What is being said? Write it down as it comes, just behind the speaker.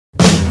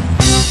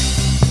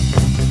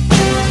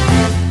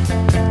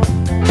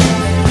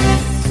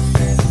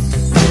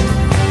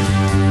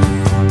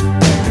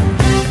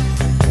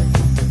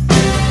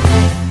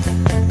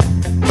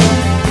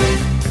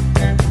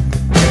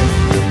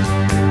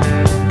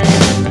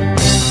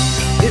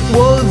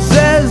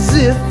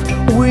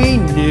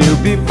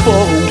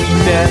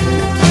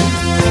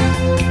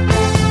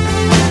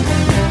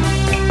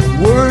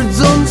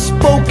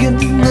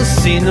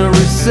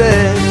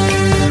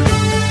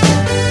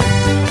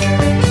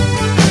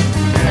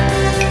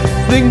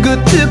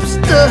Fingertips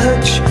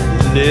touch,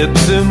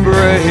 lips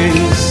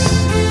embrace.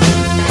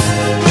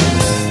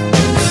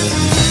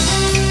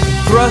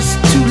 Thrust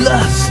to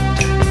lust,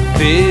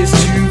 face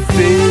to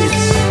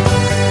face.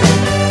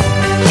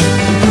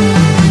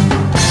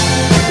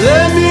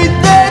 Let me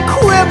that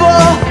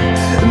quiver,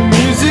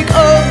 music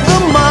of the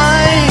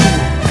mind.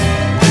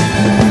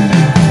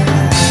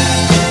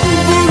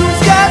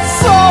 Voodoo's got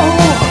soul,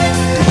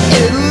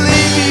 it'll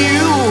leave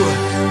you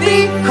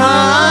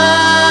behind.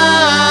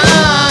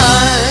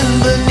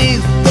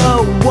 Beneath the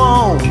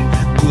warm,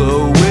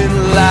 glowing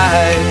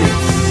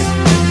lights.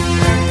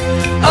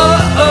 Oh,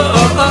 oh,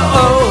 oh, oh,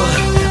 oh.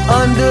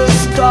 Under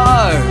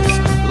stars,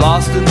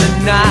 lost in the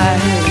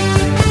night.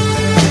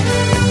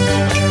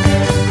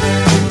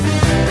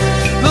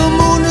 The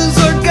moon is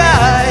our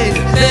guide,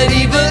 that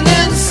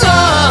evening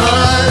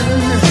sun.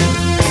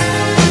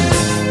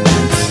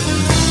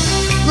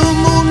 The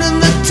moon and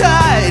the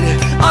tide,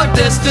 our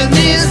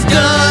destiny is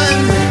done.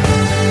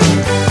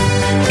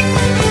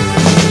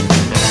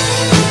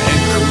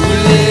 And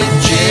Kool-Aid,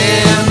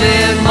 jam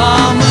and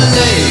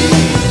marmalade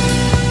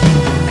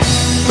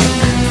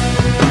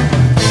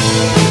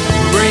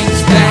brings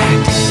back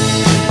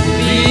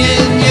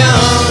being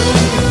young.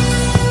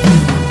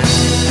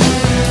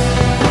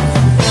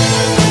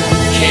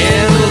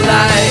 Candle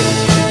Light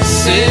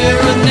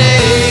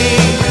Serenade.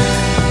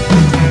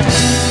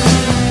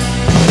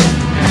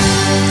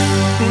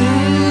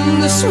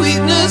 The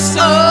sweetness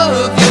of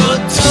your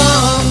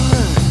tongue.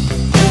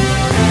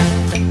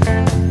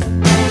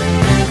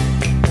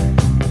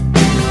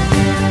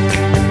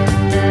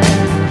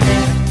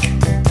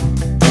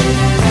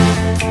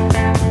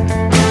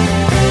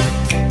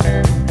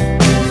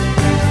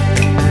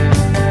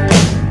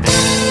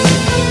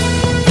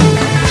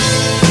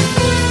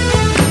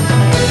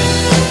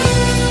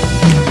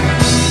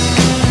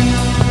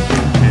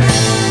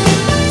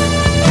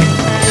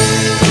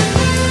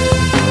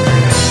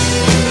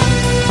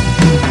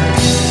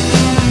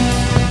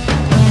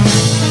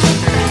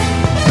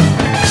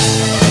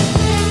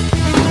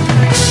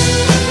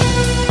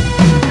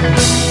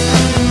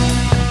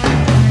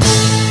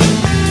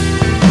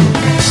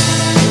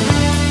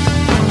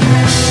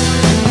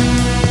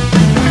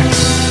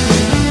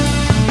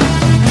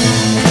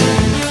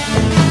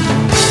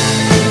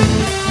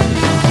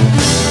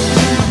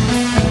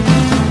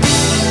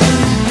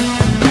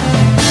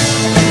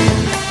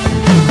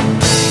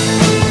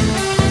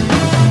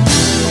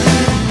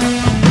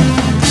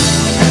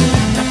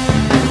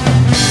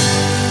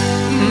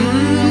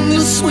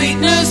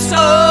 Sweetness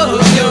of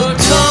your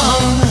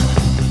tongue.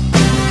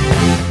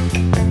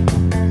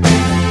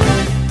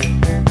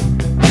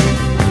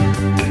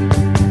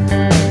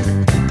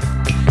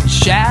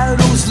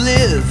 Shadows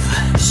live,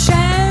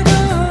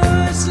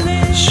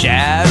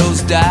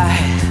 shadows die,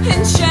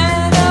 and